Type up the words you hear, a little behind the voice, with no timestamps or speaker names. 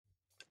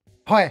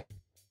Hi,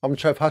 I'm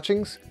Trev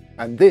Hutchings,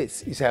 and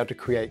this is how to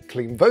create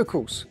clean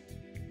vocals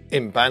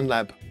in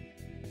Bandlab.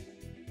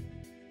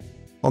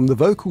 On the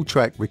vocal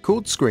track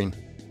record screen,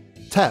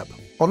 tap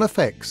on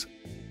Effects.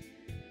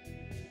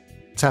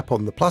 Tap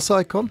on the plus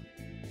icon.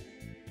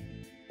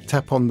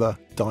 Tap on the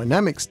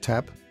Dynamics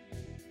tab.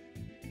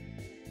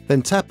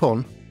 Then tap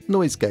on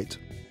Noise Gate.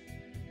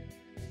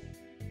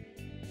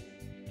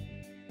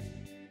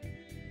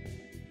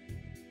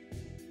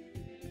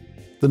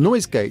 The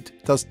noise gate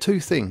does two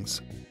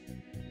things.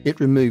 It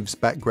removes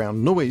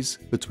background noise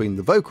between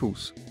the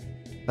vocals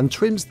and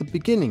trims the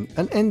beginning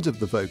and end of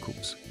the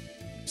vocals,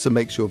 so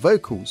makes your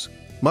vocals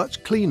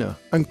much cleaner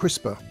and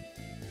crisper.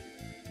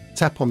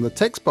 Tap on the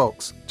text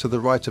box to the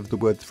right of the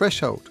word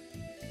threshold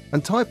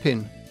and type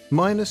in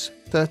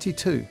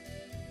 -32.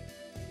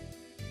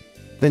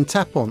 Then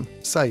tap on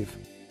Save.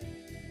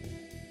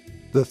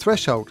 The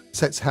threshold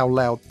sets how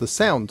loud the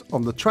sound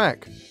on the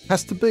track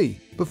has to be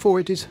before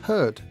it is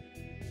heard,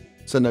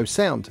 so no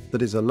sound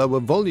that is a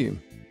lower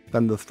volume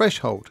than the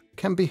threshold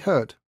can be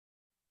heard.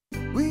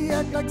 We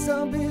act like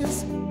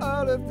zombies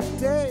all of the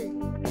day,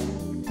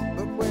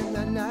 but when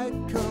the night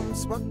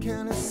comes, what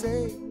can I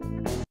say?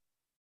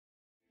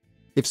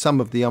 If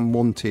some of the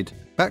unwanted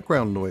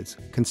background noise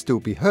can still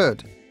be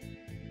heard,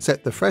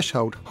 set the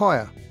threshold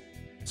higher,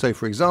 so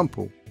for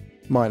example,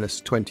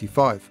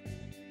 -25.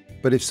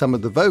 But if some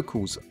of the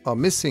vocals are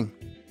missing,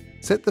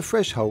 set the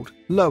threshold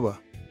lower,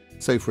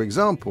 so for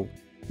example,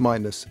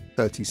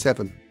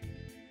 -37.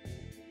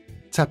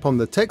 Tap on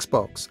the text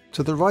box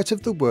to the right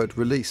of the word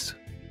release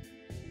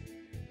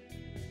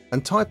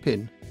and type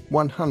in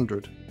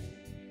 100.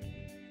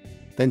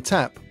 Then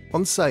tap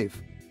on Save.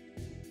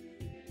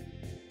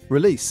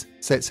 Release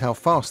sets how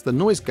fast the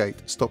noise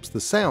gate stops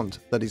the sound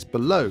that is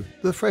below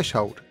the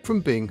threshold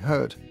from being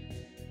heard.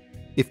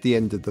 If the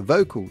end of the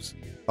vocals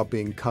are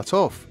being cut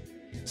off,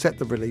 set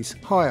the release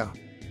higher,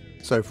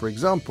 so for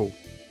example,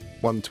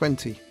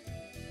 120.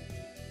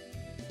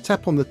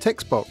 Tap on the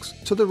text box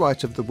to the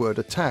right of the word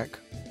attack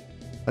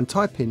and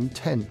type in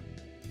 10.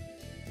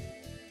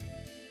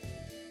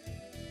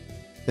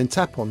 Then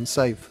tap on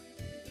Save.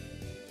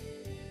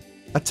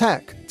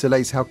 Attack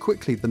delays how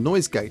quickly the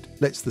noise gate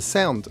lets the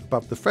sound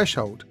above the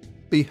threshold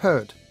be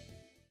heard.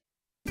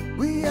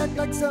 We act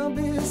like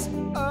zombies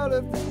all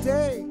of the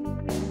day,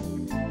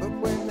 but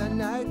when the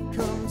night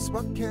comes,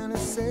 what can I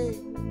say?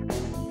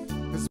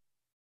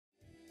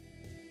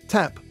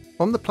 Tap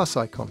on the plus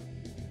icon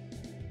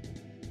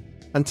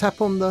and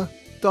tap on the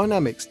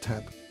Dynamics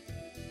tab.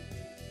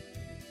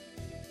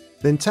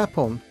 Then tap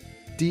on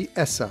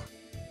De-esser.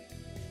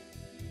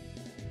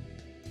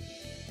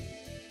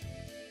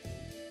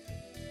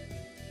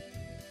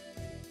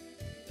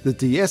 The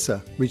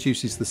de-esser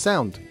reduces the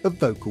sound of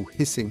vocal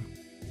hissing.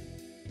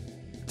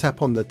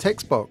 Tap on the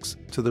text box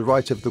to the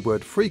right of the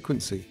word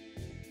frequency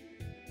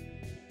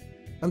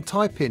and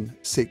type in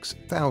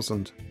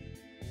 6000.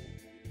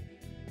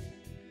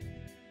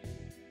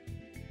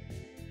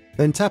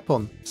 Then tap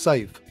on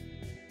Save.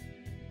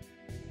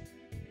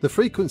 The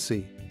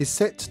frequency is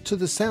set to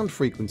the sound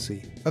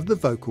frequency of the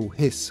vocal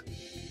hiss.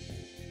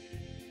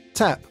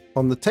 Tap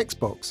on the text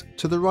box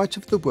to the right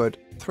of the word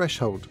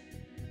threshold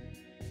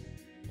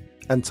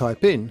and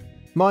type in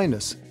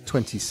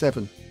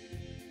 -27.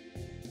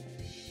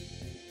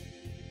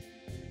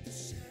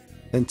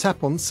 Then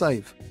tap on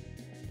Save.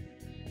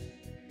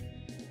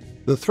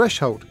 The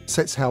threshold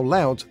sets how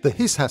loud the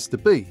hiss has to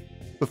be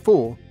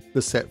before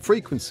the set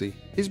frequency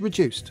is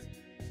reduced.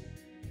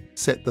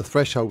 Set the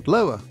threshold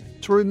lower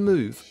to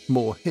remove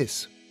more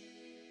hiss,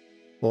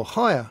 or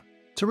higher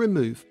to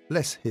remove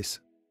less hiss.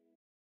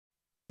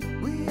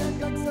 We act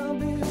like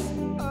zombies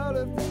all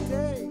of the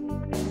day,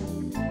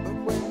 but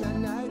when the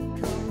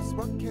night comes,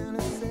 what can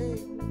I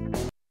say?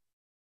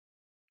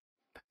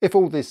 If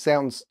all this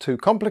sounds too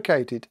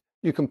complicated,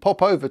 you can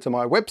pop over to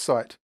my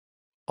website,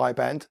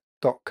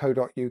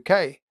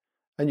 iband.co.uk,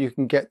 and you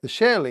can get the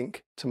share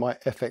link to my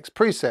FX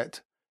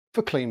preset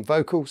for clean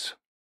vocals.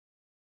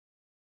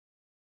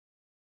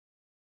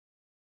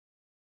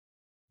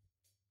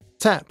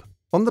 Tap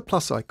on the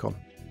plus icon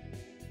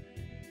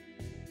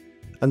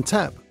and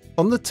tap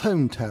on the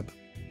Tone tab.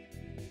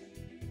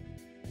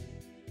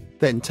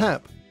 Then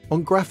tap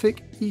on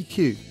Graphic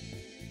EQ.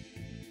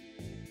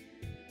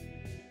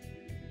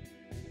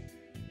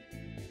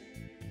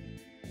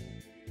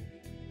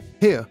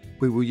 Here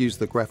we will use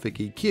the Graphic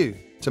EQ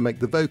to make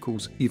the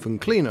vocals even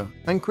cleaner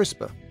and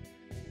crisper.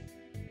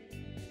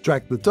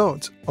 Drag the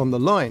dot on the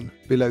line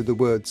below the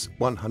words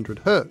 100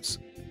 Hz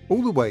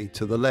all the way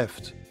to the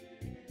left.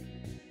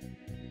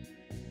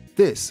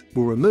 This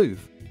will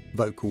remove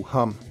vocal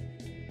hum.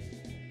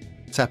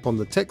 Tap on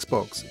the text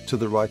box to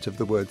the right of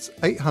the words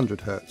 800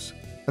 Hz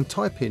and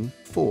type in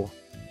 4.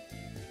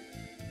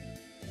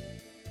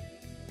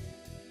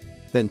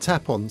 Then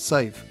tap on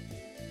Save.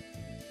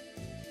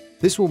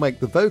 This will make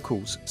the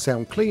vocals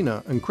sound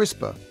cleaner and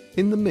crisper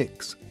in the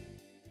mix.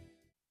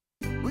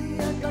 We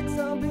act like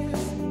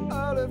zombies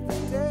all of the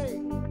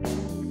day,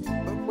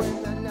 but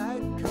when the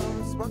night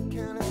comes, what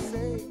can I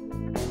say?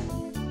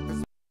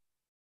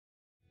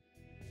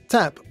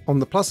 Tap on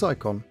the plus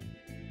icon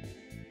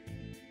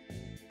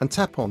and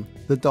tap on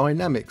the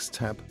Dynamics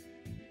tab.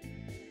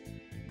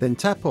 Then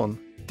tap on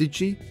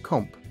Digi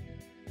Comp.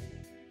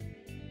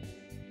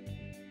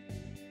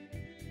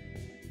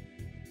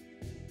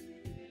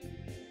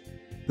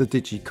 The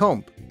Digi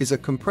Comp is a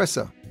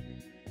compressor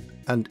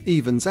and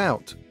evens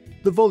out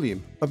the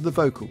volume of the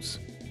vocals.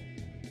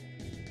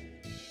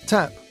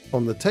 Tap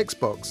on the text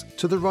box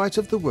to the right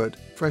of the word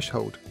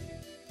threshold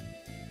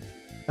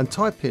and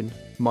type in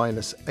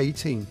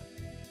 -18.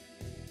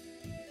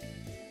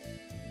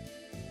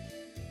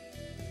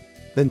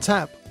 Then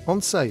tap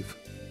on Save.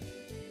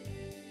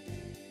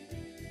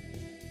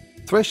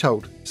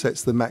 Threshold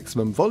sets the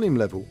maximum volume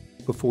level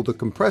before the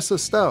compressor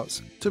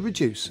starts to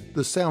reduce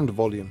the sound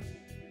volume.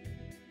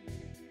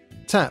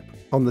 Tap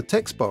on the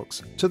text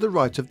box to the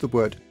right of the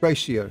word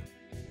ratio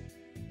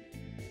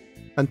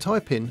and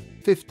type in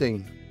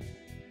 15.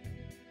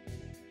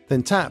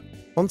 Then tap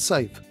on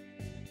Save.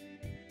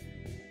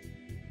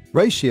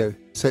 Ratio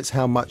sets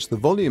how much the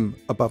volume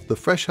above the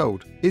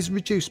threshold is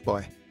reduced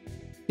by,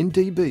 in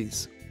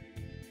dBs.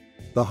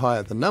 The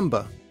higher the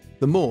number,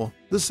 the more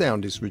the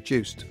sound is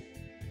reduced.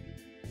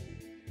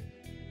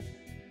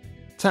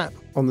 Tap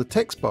on the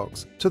text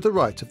box to the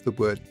right of the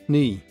word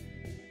knee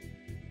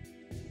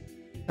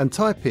and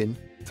type in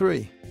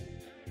 3.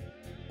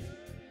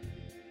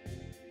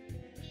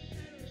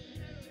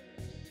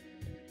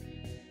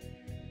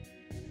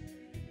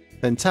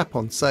 Then tap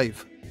on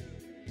Save.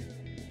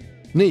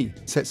 Knee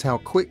sets how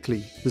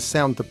quickly the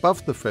sound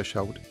above the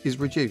threshold is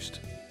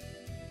reduced.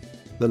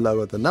 The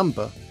lower the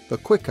number, the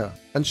quicker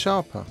and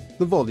sharper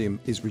the volume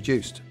is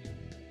reduced.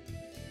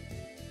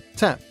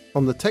 Tap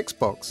on the text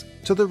box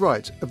to the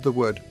right of the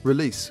word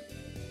Release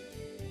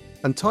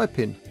and type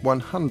in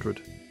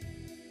 100.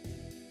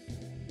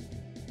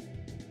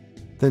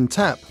 Then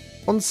tap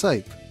on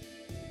Save.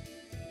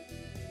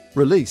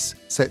 Release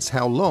sets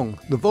how long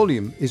the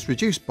volume is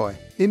reduced by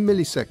in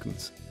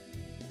milliseconds.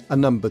 A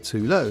number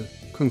too low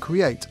can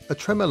create a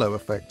tremolo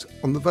effect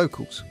on the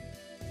vocals,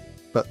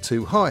 but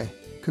too high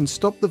can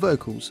stop the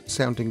vocals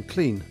sounding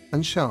clean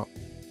and sharp.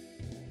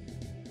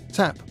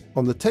 Tap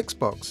on the text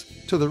box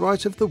to the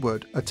right of the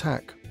word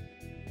Attack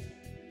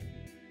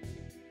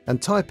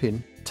and type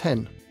in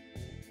 10.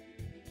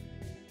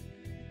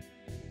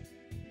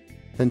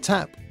 Then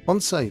tap on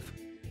Save.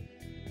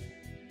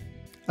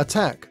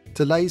 Attack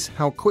delays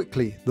how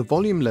quickly the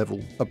volume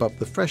level above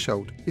the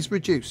threshold is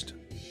reduced.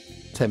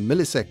 10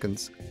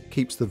 milliseconds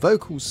keeps the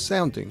vocals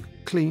sounding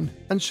clean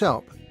and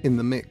sharp in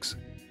the mix.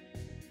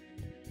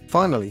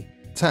 Finally,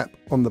 tap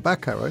on the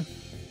back arrow,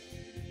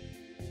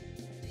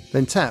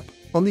 then tap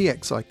on the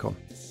X icon.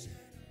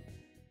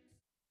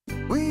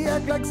 We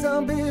act like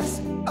zombies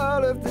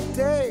all of the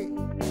day,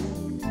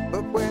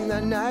 but when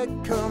the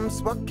night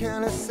comes, what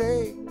can I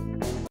say?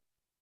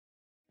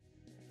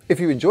 If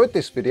you enjoyed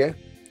this video,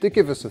 do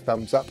give us a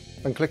thumbs up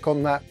and click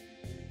on that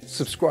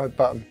subscribe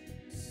button.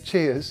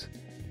 Cheers!